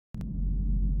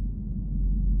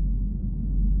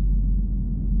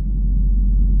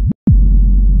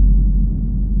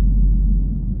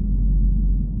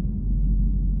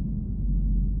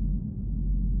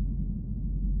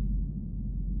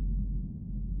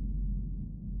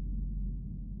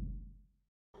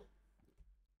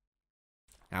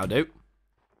How do?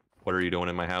 What are you doing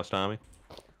in my house, Tommy?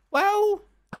 Well,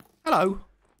 hello.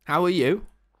 How are you?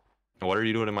 What are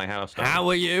you doing in my house, Tommy? How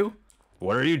are you?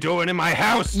 What are you doing in my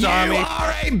house, Tommy? You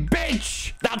are a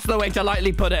bitch! That's the way to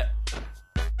lightly put it.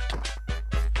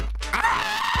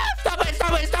 Ah! Stop it,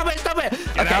 stop it, stop it, stop it!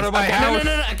 Get out of my house!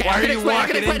 No. Okay, Why are you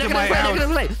walking into my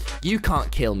house? You can't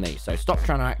kill me, so stop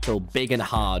trying to act all big and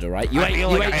hard, all right? I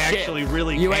feel like I actually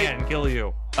really can kill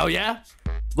you. Oh, yeah?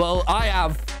 Well, I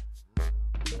have.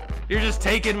 You're just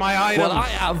taking my items. Well, I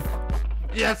have.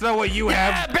 Yeah, that's not what you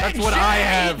have. Bitch, That's what I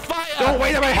have. Fire. Don't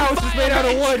wait, my house is made out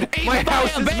of wood. My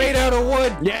house is made out of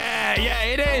wood. Yeah,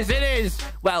 it is.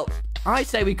 Well, I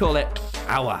say we call it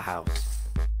our house.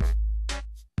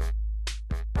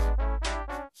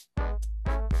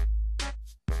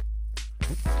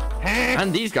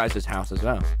 And these guys' house as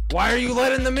well. Why are you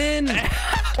letting them in?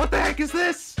 What the heck is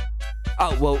this?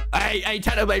 Oh, well, hey,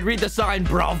 Technoblade, read the sign,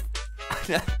 bruv.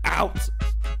 Out.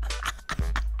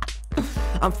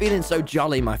 I'm feeling so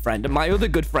jolly, my friend. And my other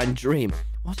good friend, Dream.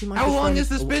 Was he my How long has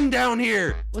this been down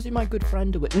here? Was he my good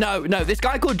friend? No, this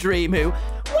guy called Dream, it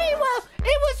was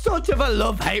sort of a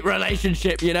love-hate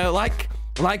relationship, you know, like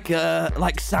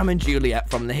Sam and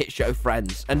Juliet from the hit show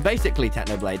Friends. And basically,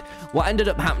 Technoblade, what ended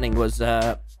up happening was,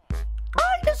 I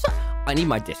need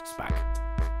my discs back.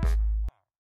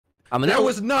 That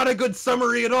was not a good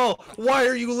summary at all. Why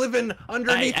are you living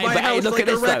underneath my house like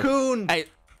a raccoon? Hey,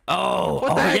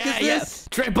 what the heck is this?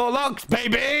 Triple locks,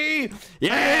 baby!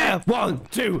 Yeah! 1,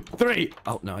 2, 3.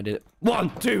 Oh, no, I did it. 1,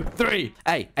 2, 3.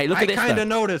 Hey, look at this. I kind of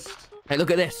noticed. Hey,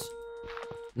 look at this.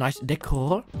 Nice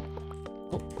decor.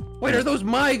 Wait, are those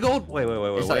my gold? Wait.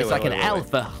 It's like an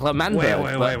alpha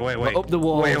Lamander. Wait. Up the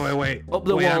wall. Wait. Up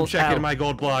the wall. I'm checking my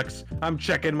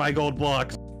gold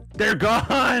blocks. They're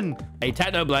gone. Hey,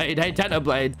 Technoblade.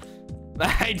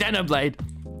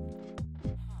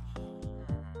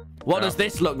 What does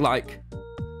this look like?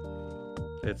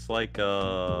 It's like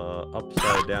a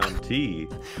upside down T.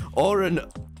 Or an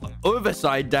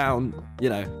overside down, you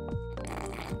know.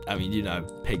 I mean, you know,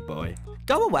 pig boy.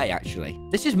 Go away, actually.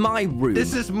 This is my room.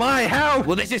 This is my house.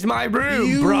 Well, this is my room,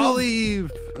 you bro.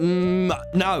 Leave.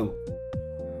 No.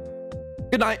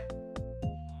 Good night.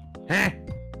 Huh?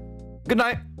 Good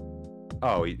night.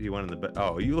 Oh, you went in the bed.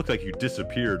 Oh, you looked like you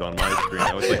disappeared on my screen.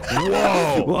 I was like,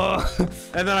 whoa.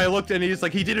 And then I looked and he's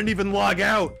like, he didn't even log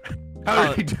out. How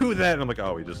did he do that? And I'm like,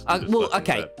 oh, he just well,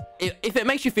 okay. If it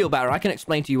makes you feel better, I can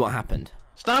explain to you what happened.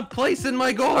 Stop placing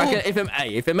my gold.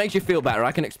 If it makes you feel better,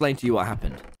 I can explain to you what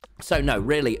happened. So no,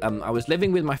 really, I was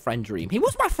living with my friend Dream. He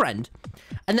was my friend,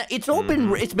 and it's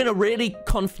been a really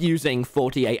confusing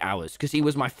 48 hours because he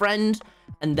was my friend,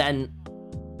 and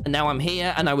now I'm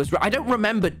here, and I don't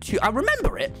remember I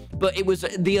remember it, but it was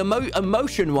the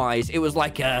emotion-wise, it was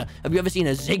like have you ever seen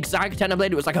a zigzag,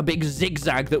 Technoblade? It was like a big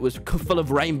zigzag that was full of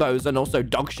rainbows and also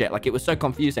dog shit. Like, it was so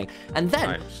confusing. And then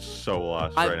I'm so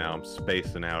lost right now. I'm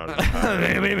spacing out. Oh,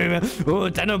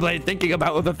 Technoblade thinking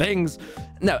about other things.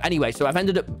 No, anyway, so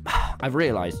I've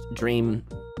realized Dream,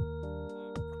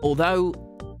 although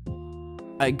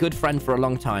a good friend for a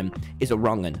long time, is a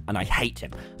wrong'un, and I hate him.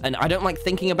 And I don't like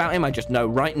thinking about him. I just know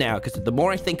right now, because the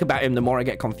more I think about him, the more I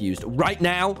get confused. Right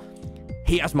now,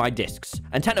 he has my discs.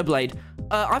 And Technoblade,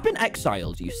 I've been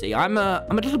exiled, you see. I'm a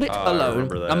little bit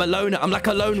alone. I'm a loner. I'm like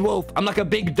a lone wolf. I'm like a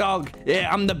big dog.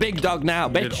 Yeah, I'm the big dog now,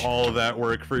 bitch. You did all of that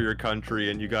work for your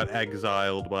country, and you got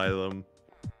exiled by them.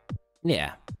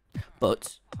 Yeah.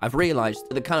 But I've realized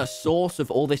the kind of source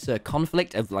of all this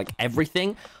conflict of, like,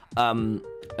 everything,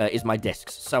 is my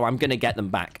discs. So I'm gonna get them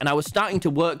back. And I was starting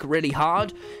to work really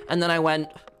hard, and then I went,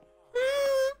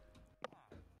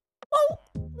 well,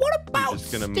 what about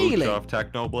just gonna stealing? mooch off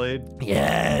Technoblade?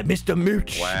 Yeah, Mr.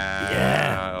 Mooch. Wow.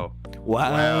 Yeah.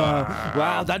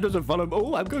 Wow, that doesn't follow.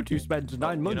 Oh, I'm going to spend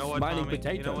 9 months mining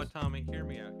potatoes. You know what, Tommy? Hear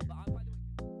me out.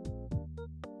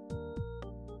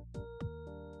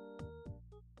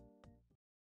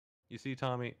 You see,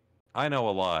 Tommy, I know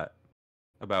a lot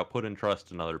about putting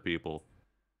trust in other people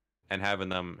and having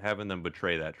them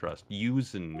betray that trust,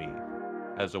 using me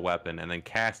as a weapon and then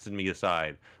casting me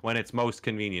aside when it's most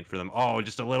convenient for them. Oh,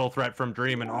 just a little threat from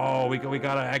Dream, and oh, we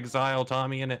gotta exile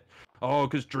TommyInnit. Oh,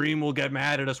 because Dream will get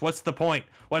mad at us. What's the point?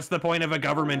 What's the point of a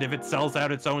government if it sells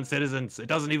out its own citizens? It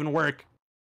doesn't even work.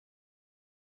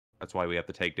 That's why we have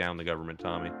to take down the government,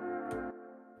 Tommy.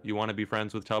 You want to be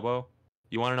friends with Tubbo?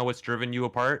 You want to know what's driven you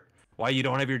apart? Why you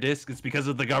don't have your discs? It's because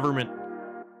of the government.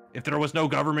 If there was no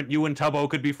government, you and Tubbo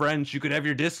could be friends. You could have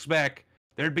your discs back.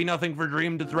 There'd be nothing for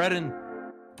Dream to threaten.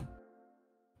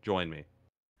 Join me.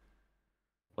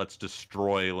 Let's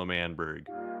destroy L'Manberg.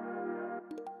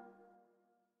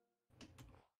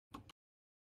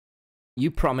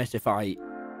 You promise if I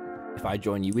if I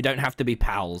join you. We don't have to be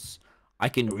pals. I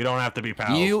can. We don't have to be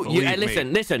pals. Hey,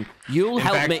 listen. You'll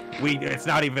help me. It's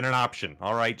not even an option.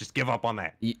 All right, just give up on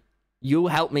that. You'll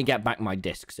help me get back my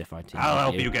discs if I team. I'll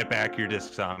help you get back your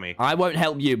discs, Tommy. I won't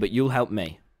help you, but you'll help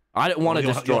me. I don't want to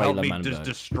destroy the man. Just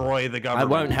destroy the government.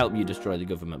 I won't help you destroy the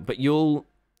government, but you'll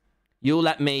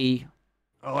let me.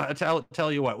 Oh, I'll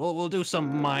tell you what. We'll do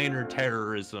some minor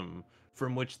terrorism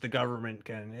from which the government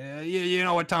can. You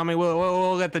know what, Tommy?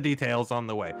 We'll get the details on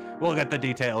the way. We'll get the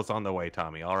details on the way,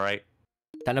 Tommy. All right.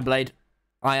 Technoblade,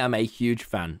 I am a huge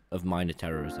fan of minor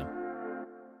terrorism.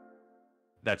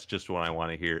 That's just what I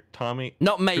want to hear, Tommy.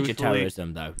 Not major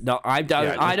terrorism, though. No, I don't.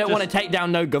 Yeah, I don't want to take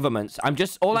down no governments.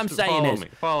 All I'm saying is,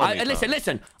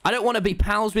 listen. I don't want to be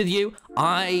pals with you.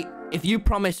 If you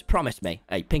promise me,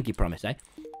 hey, pinky promise,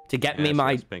 to get me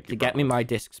my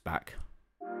discs back.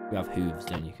 You have hooves,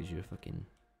 don't you? Because you're fucking.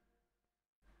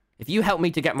 If you help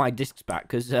me to get my discs back,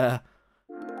 because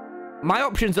my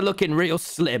options are looking real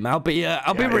slim. I'll be real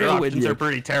with you. Your options are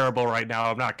pretty terrible right now.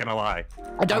 I'm not gonna lie.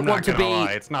 I don't want to be.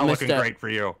 It's not looking great for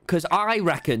you. Because I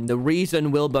reckon the reason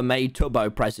Wilbur made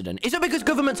Tubbo president isn't because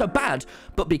governments are bad,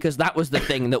 but because that was the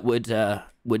thing that would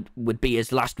be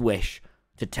his last wish,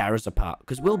 to tear us apart.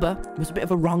 Because Wilbur was a bit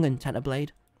of a wrong-un, Technoblade.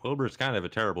 Wilbur's kind of a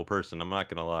terrible person. I'm not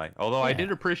gonna lie. Although I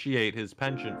did appreciate his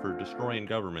penchant for destroying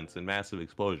governments and massive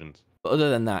explosions. But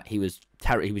other than that, he was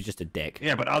just a dick.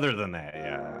 Yeah, but other than that,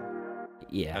 yeah.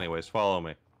 Yeah. Anyways, follow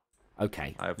me.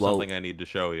 Okay. I have something I need to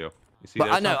show you. You see,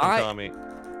 there's something, Tommy,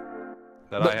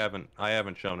 that I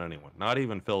haven't shown anyone. Not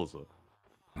even Philza.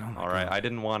 Oh all right. God. I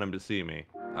didn't want him to see me.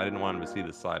 I didn't want him to see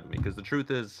this side of me because the truth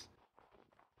is.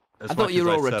 I thought you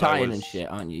were all retired and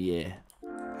shit, aren't you? Yeah.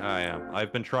 I am.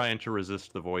 I've been trying to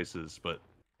resist the voices, but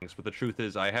the truth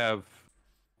is, I have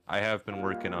been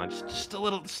working on just a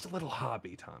little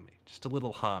hobby, Tommy. Just a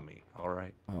little hobby. All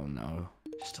right. Oh no.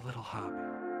 Just a little hobby.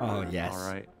 Oh yes. All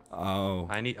right. Oh.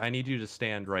 I need you to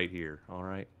stand right here. All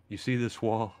right. You see this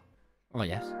wall? Oh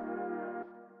yes.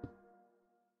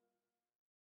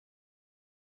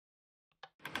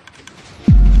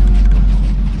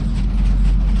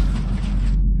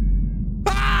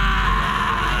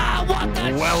 Ah! What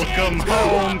the Welcome shit?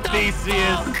 home,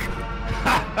 Theseus.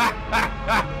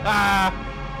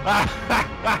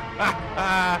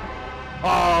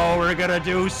 Oh, we're gonna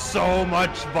do so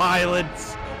much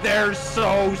violence. They're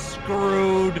so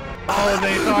screwed. Oh,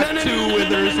 they thought Two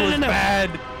Withers was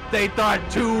bad. They thought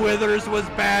Two Withers was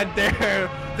bad there.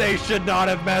 They should not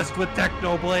have messed with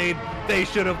Technoblade. They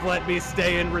should have let me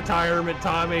stay in retirement,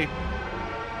 Tommy.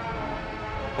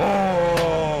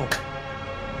 Oh.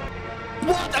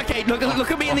 What? Okay, look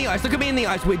at me in the eyes. Look at me in the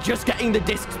eyes. We're just getting the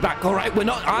discs back, all right? We're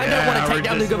not. I don't want to take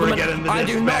down the government. I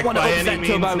do not want to upset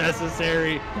Tubbo.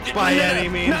 By any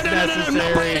means necessary.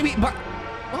 Not by any means. Well,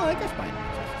 I guess by any means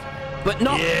necessary. But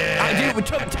not. I do.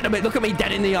 Technoblade, look at me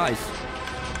dead in the eyes.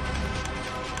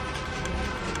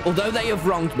 Although they have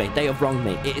wronged me,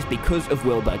 it is because of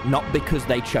Wilbur, not because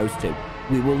they chose to.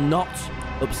 We will not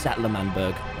upset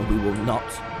L'Manberg, and we will not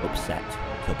upset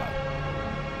Tubbo.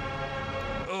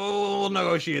 We'll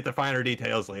negotiate the finer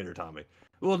details later, Tommy.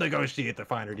 We'll negotiate the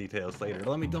finer details later.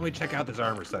 Let me check out this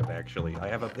armor set. Actually,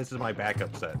 this is my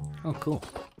backup set. Oh, cool.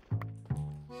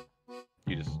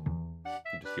 You just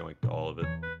yoinked all of it.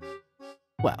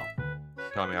 Well,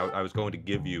 Tommy, I was going to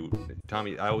give you,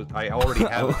 Tommy. I already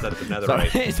have a set of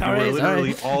netherite. Sorry, you were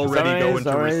literally already going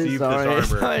to receive this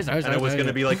armor, and it was going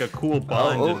to be a cool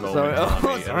bonding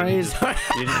moment. Tommy, sorry.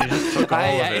 You just took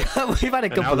all of it. We've had a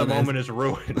couple and now of the moment is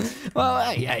ruined.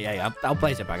 Well, yeah. I'll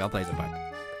place it back.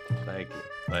 Thank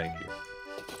you.